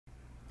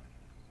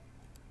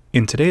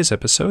In today's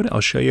episode,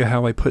 I'll show you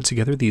how I put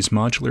together these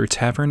modular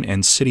tavern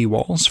and city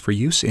walls for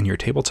use in your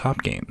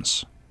tabletop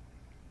games.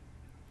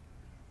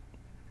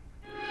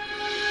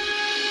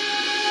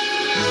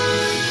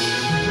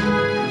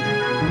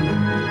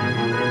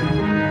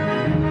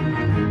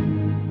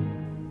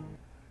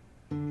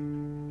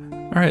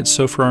 Alright,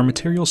 so for our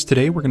materials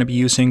today, we're going to be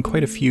using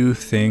quite a few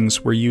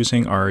things. We're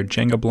using our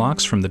Jenga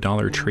blocks from the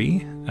Dollar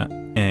Tree,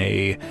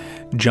 a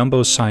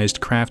jumbo-sized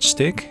craft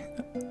stick,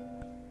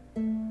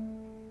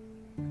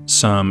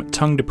 some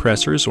tongue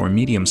depressors or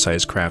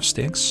medium-sized craft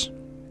sticks,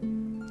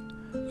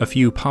 a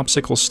few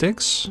popsicle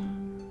sticks,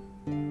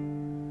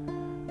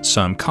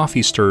 some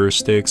coffee stirrer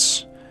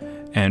sticks,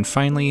 and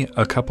finally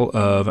a couple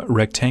of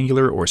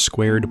rectangular or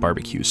squared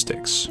barbecue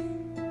sticks.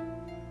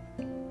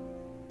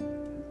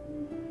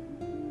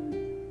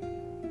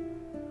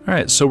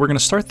 Alright, so we're going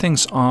to start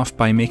things off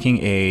by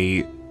making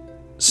a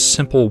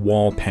simple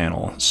wall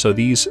panel. So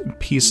these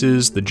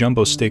pieces, the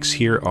jumbo sticks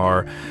here,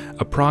 are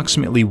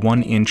approximately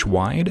 1 inch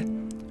wide.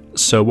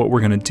 So what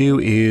we're going to do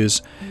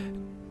is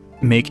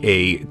make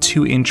a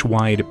 2-inch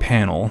wide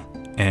panel,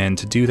 and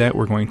to do that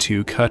we're going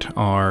to cut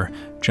our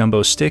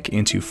jumbo stick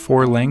into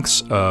 4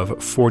 lengths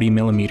of 40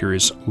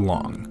 millimeters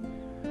long.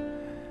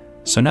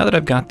 So now that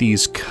I've got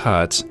these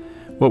cut,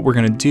 what we're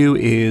going to do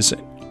is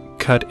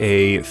cut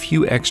a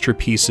few extra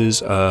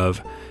pieces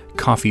of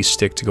coffee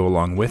stick to go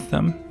along with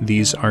them.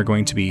 These are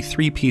going to be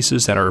 3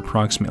 pieces that are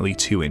approximately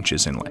 2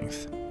 inches in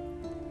length.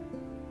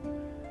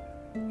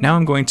 Now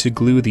I'm going to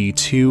glue the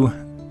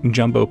 2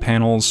 jumbo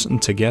panels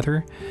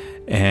together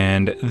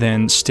and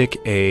then stick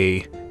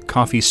a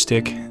coffee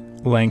stick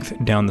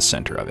length down the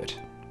center of it.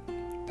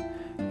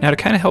 Now to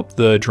kind of help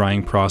the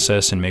drying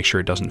process and make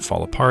sure it doesn't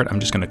fall apart, I'm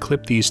just going to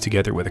clip these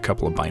together with a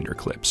couple of binder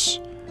clips.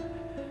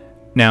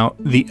 Now,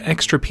 the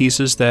extra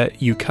pieces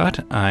that you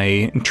cut,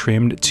 I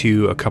trimmed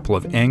to a couple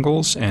of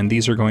angles, and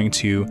these are going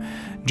to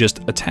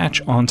just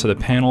attach onto the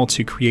panel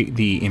to create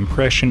the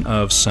impression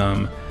of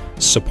some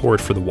support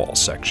for the wall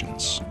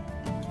sections.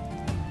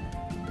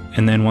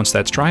 And then once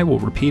that's dry, we'll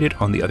repeat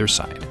it on the other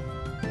side.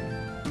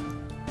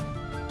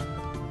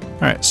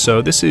 Alright,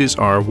 so this is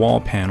our wall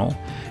panel,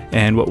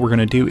 and what we're going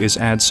to do is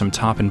add some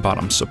top and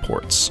bottom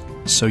supports.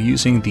 So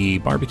using the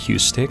barbecue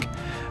stick,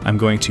 I'm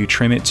going to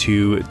trim it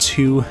to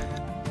 2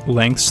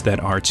 lengths that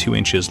are 2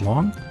 inches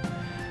long,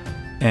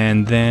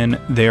 and then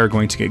they are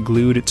going to get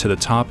glued to the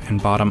top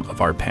and bottom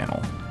of our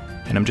panel.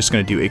 And I'm just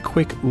going to do a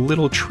quick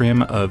little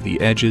trim of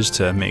the edges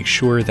to make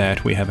sure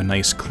that we have a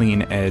nice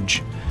clean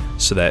edge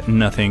so that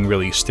nothing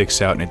really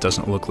sticks out and it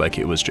doesn't look like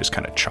it was just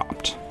kind of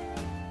chopped.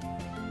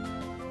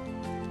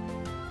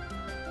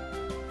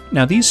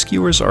 Now these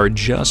skewers are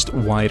just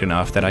wide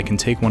enough that I can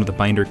take one of the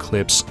binder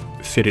clips,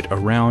 fit it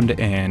around,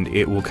 and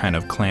it will kind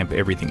of clamp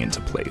everything into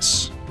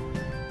place.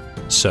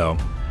 So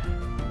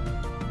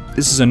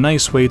this is a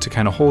nice way to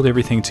kind of hold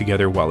everything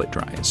together while it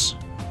dries.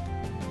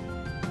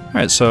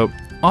 Alright, so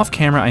off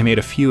camera I made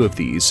a few of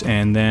these,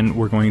 and then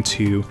we're going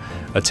to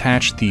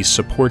attach the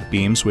support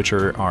beams, which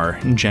are our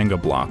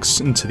Jenga blocks,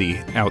 into the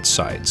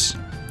outsides.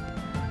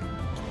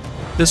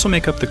 This will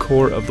make up the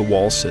core of the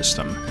wall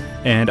system,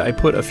 and I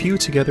put a few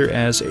together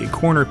as a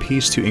corner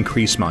piece to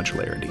increase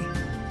modularity.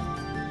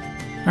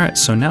 Alright,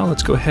 so now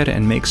let's go ahead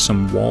and make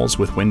some walls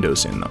with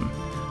windows in them.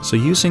 So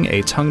using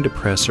a tongue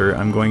depressor,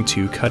 I'm going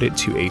to cut it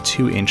to a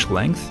 2-inch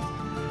length,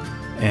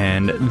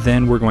 and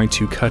then we're going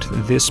to cut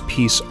this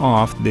piece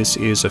off. This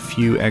is a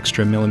few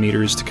extra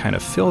millimeters to kind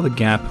of fill the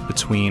gap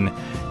between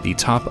the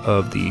top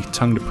of the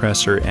tongue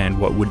depressor and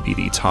what would be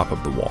the top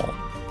of the wall.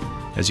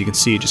 As you can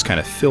see, it just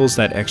kind of fills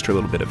that extra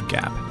little bit of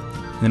gap.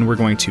 And then we're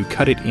going to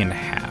cut it in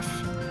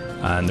half,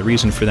 and the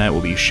reason for that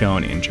will be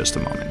shown in just a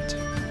moment.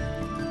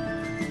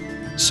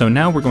 So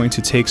now we're going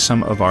to take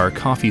some of our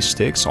coffee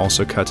sticks,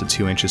 also cut to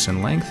 2 inches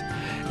in length,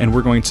 and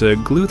we're going to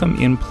glue them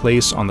in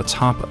place on the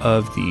top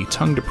of the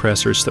tongue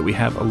depressor so that we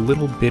have a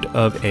little bit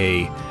of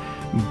a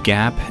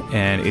gap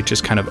and it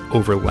just kind of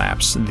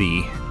overlaps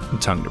the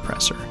tongue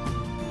depressor.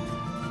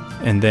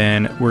 And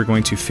then we're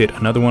going to fit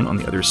another one on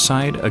the other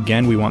side.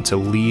 Again, we want to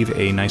leave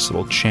a nice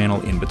little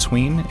channel in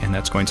between, and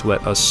that's going to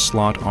let us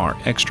slot our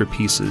extra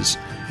pieces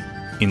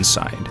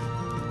inside.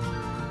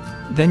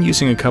 Then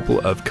using a couple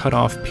of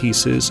cut-off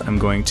pieces, I'm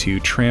going to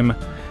trim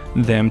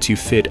them to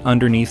fit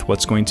underneath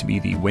what's going to be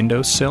the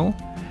windowsill,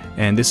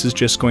 and this is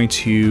just going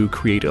to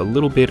create a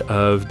little bit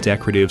of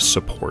decorative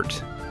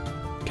support,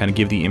 kind of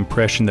give the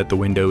impression that the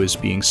window is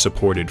being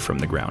supported from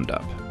the ground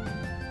up.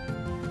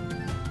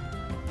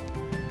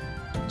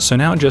 So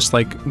now, just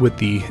like with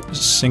the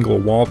single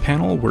wall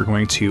panel, we're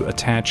going to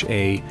attach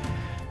a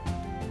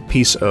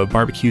piece of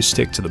barbecue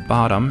stick to the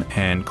bottom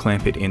and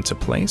clamp it into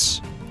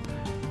place.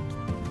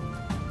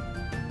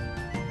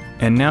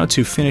 And now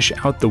to finish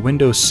out the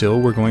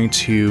windowsill, we're going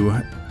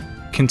to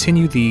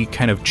continue the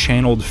kind of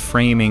channeled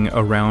framing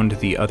around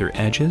the other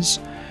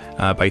edges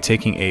by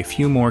taking a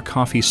few more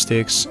coffee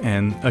sticks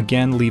and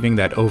again leaving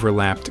that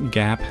overlapped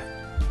gap,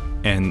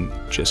 and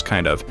just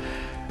kind of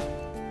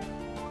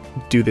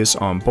do this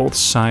on both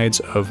sides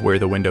of where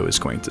the window is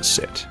going to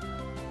sit.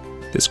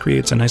 This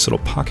creates a nice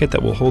little pocket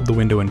that will hold the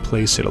window in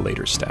place at a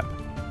later step.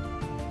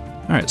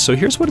 Alright, so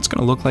here's what it's going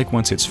to look like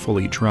once it's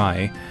fully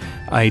dry.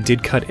 I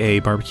did cut a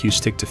barbecue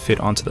stick to fit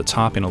onto the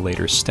top in a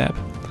later step.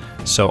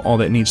 So all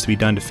that needs to be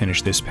done to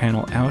finish this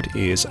panel out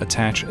is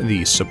attach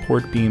the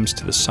support beams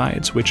to the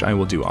sides, which I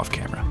will do off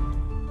camera.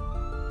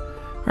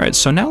 Alright,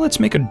 so now let's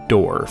make a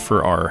door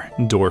for our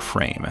door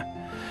frame.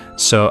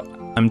 So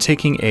I'm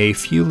taking a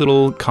few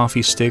little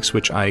coffee sticks,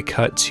 which I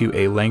cut to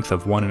a length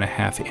of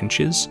 1.5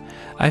 inches.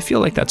 I feel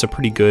like that's a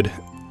pretty good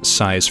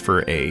size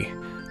for a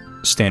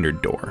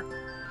standard door.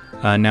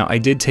 Now I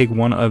did take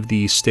one of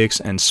the sticks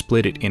and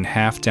split it in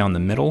half down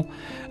the middle.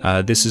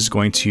 This is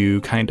going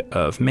to kind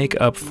of make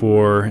up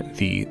for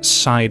the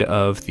side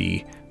of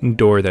the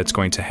door that's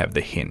going to have the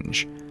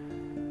hinge.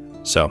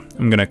 So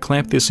I'm going to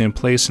clamp this in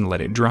place and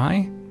let it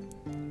dry.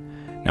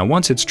 Now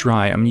once it's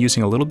dry, I'm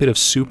using a little bit of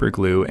super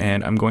glue,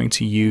 and I'm going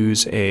to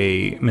use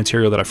a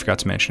material that I forgot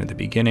to mention at the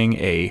beginning,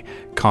 a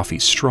coffee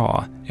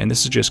straw, and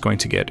this is just going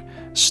to get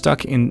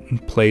stuck in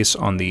place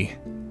on the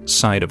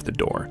side of the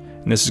door,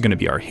 and this is going to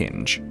be our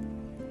hinge.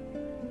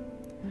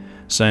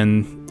 So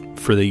then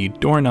for the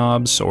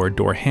doorknobs or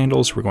door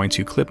handles, we're going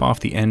to clip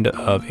off the end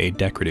of a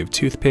decorative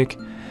toothpick,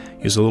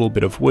 use a little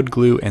bit of wood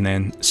glue, and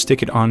then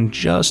stick it on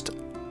just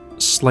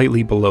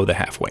slightly below the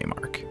halfway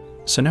mark.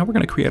 So now we're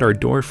going to create our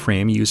door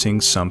frame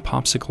using some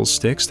popsicle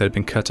sticks that have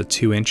been cut to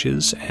 2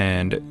 inches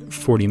and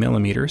 40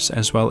 millimeters,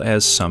 as well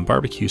as some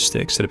barbecue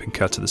sticks that have been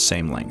cut to the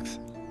same length.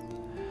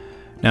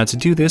 Now to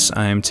do this,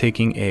 I'm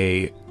taking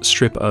a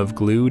strip of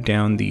glue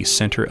down the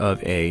center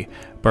of a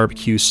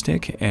barbecue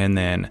stick and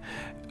then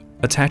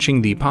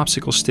attaching the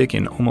popsicle stick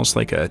in almost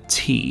like a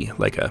T,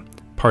 like a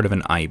part of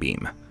an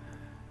I-beam.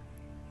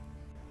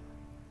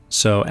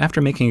 So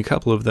after making a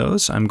couple of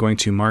those, I'm going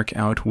to mark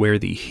out where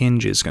the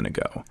hinge is going to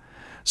go.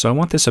 So I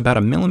want this about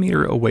 1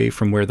 millimeter away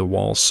from where the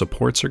wall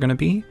supports are going to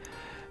be,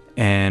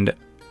 and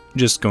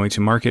just going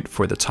to mark it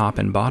for the top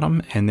and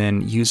bottom, and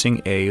then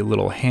using a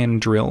little hand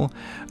drill,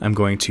 I'm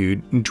going to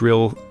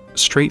drill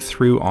straight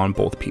through on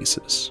both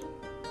pieces.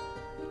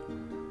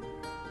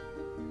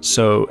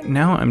 So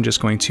now I'm just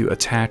going to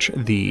attach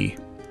the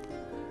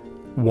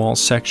wall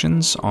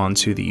sections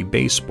onto the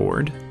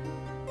baseboard,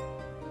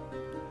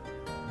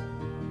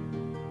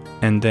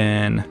 and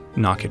then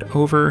knock it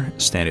over,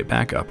 stand it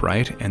back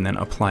upright, and then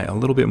apply a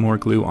little bit more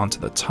glue onto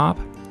the top,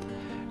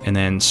 and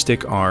then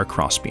stick our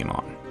crossbeam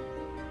on.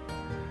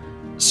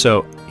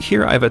 So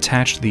here I've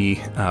attached the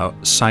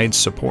side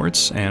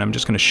supports, and I'm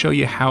just going to show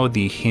you how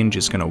the hinge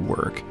is going to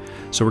work.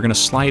 So we're going to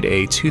slide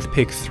a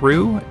toothpick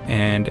through,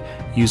 and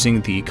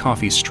using the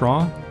coffee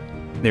straw,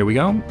 there we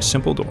go,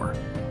 simple door.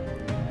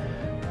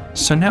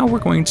 So now we're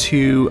going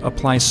to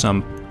apply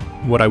some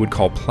what I would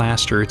call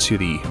plaster to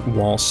the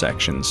wall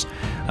sections.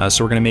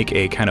 So we're going to make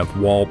a kind of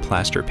wall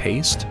plaster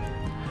paste.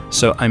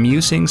 So I'm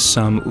using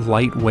some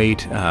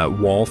lightweight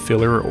wall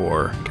filler,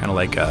 or kind of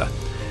like a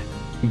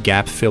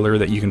gap filler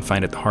that you can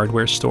find at the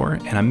hardware store,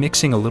 and I'm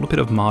mixing a little bit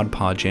of Mod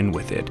Podge in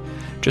with it,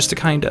 just to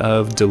kind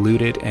of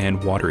dilute it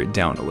and water it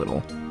down a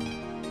little.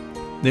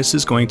 This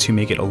is going to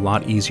make it a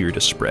lot easier to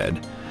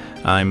spread.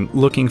 I'm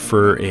looking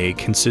for a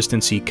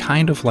consistency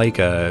kind of like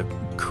a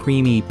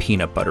creamy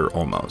peanut butter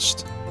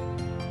almost.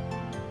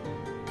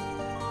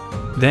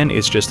 Then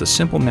it's just a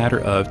simple matter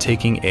of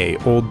taking a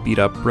old beat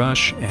up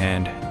brush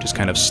and just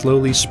kind of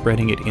slowly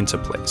spreading it into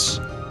place.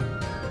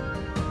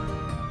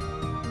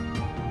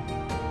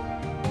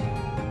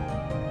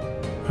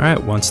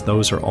 Alright, once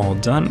those are all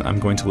done, I'm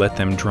going to let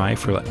them dry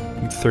for like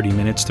 30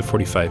 minutes to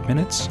 45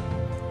 minutes.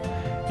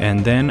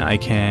 And then I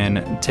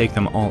can take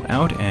them all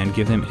out and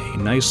give them a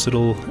nice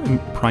little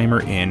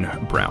primer in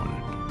brown.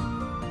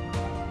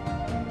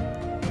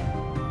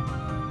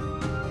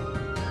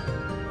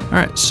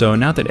 Alright, so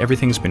now that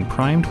everything's been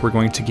primed, we're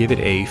going to give it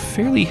a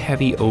fairly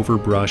heavy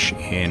overbrush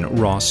in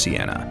raw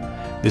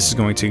sienna. This is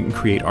going to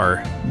create our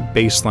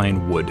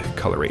baseline wood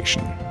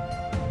coloration.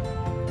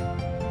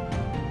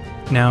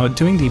 Now,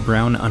 doing the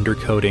brown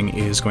undercoating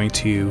is going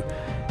to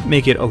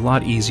make it a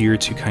lot easier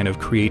to kind of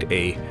create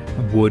a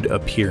wood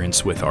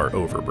appearance with our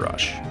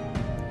overbrush.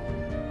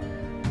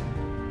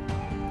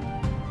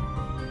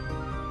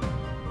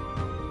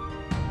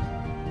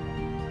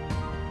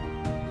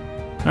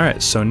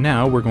 Alright, so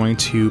now we're going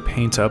to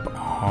paint up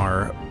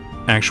our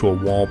actual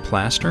wall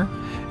plaster,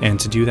 and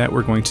to do that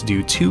we're going to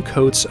do 2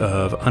 coats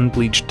of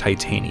unbleached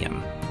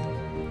titanium.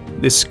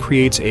 This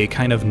creates a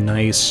kind of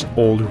nice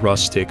old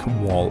rustic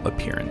wall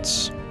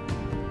appearance.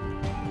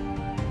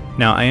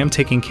 Now I am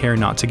taking care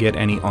not to get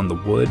any on the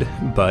wood,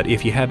 but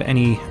if you have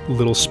any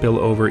little spill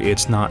over,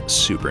 it's not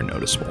super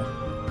noticeable.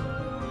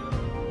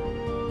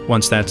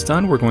 Once that's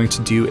done, we're going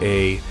to do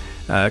a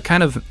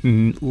kind of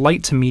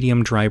light to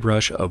medium dry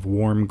brush of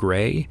warm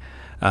gray.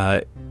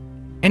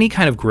 Any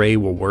kind of gray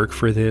will work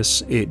for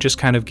this. It just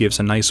kind of gives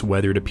a nice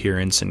weathered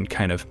appearance and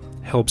kind of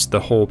helps the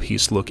whole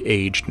piece look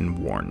aged and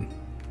worn.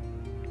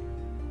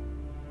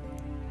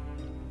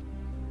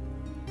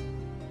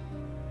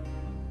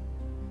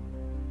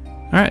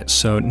 Alright,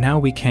 so now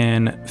we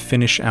can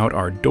finish out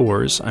our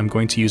doors. I'm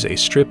going to use a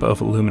strip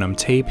of aluminum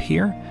tape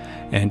here,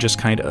 and just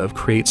kind of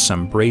create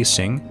some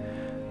bracing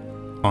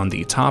on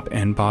the top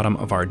and bottom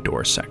of our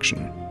door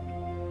section.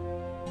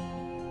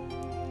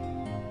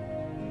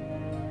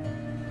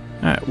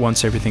 Alright,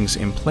 once everything's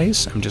in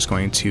place, I'm just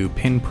going to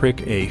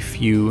pinprick a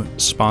few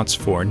spots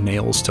for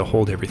nails to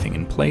hold everything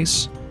in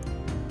place.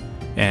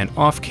 And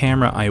off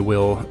camera, I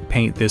will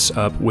paint this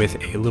up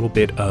with a little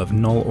bit of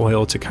null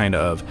oil to kind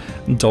of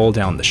dull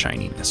down the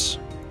shininess.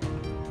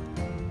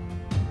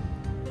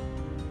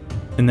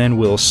 And then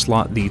we'll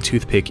slot the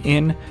toothpick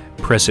in,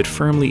 press it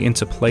firmly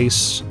into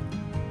place,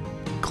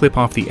 clip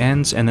off the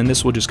ends, and then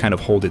this will just kind of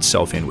hold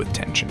itself in with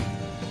tension.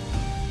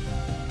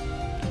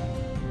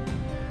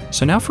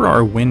 So now for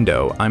our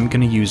window, I'm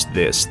going to use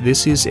this.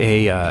 This is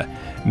a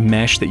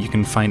mesh that you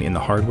can find in the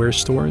hardware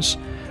stores.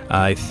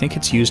 I think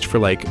it's used for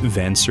like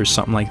vents or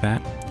something like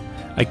that.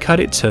 I cut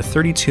it to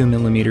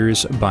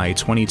 32mm by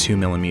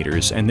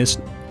 22mm, and this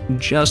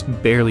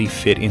just barely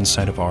fit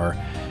inside of our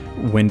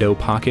window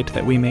pocket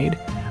that we made.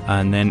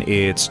 And then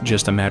it's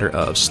just a matter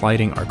of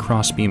sliding our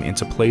crossbeam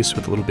into place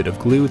with a little bit of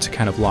glue to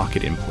kind of lock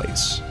it in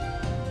place.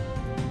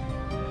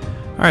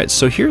 Alright,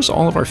 so here's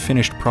all of our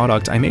finished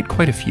product. I made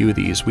quite a few of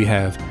these. We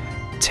have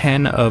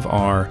 10 of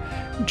our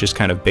just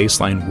kind of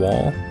baseline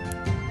wall.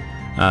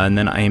 And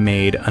then I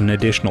made an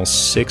additional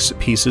 6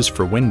 pieces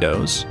for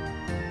windows.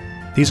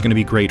 These are going to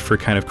be great for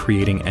kind of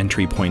creating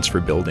entry points for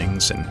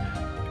buildings and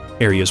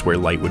areas where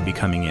light would be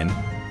coming in.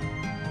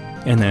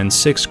 And then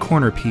 6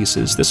 corner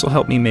pieces. This will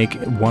help me make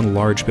one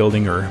large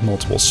building or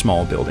multiple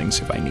small buildings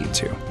if I need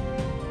to.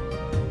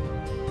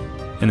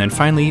 And then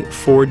finally,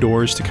 4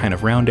 doors to kind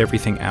of round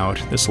everything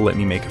out. This will let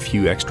me make a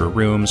few extra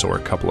rooms or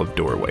a couple of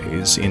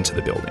doorways into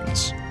the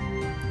buildings.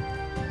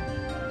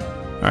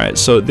 Alright,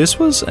 so this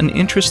was an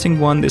interesting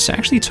one. This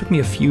actually took me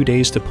a few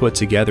days to put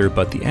together,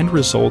 but the end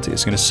result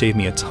is going to save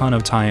me a ton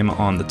of time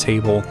on the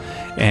table,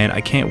 and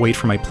I can't wait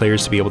for my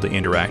players to be able to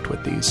interact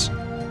with these.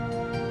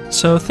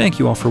 So thank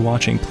you all for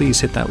watching. Please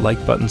hit that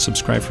like button,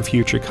 subscribe for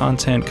future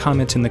content,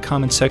 comment in the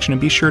comment section,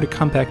 and be sure to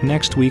come back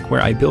next week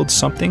where I build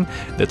something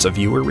that's a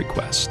viewer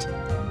request.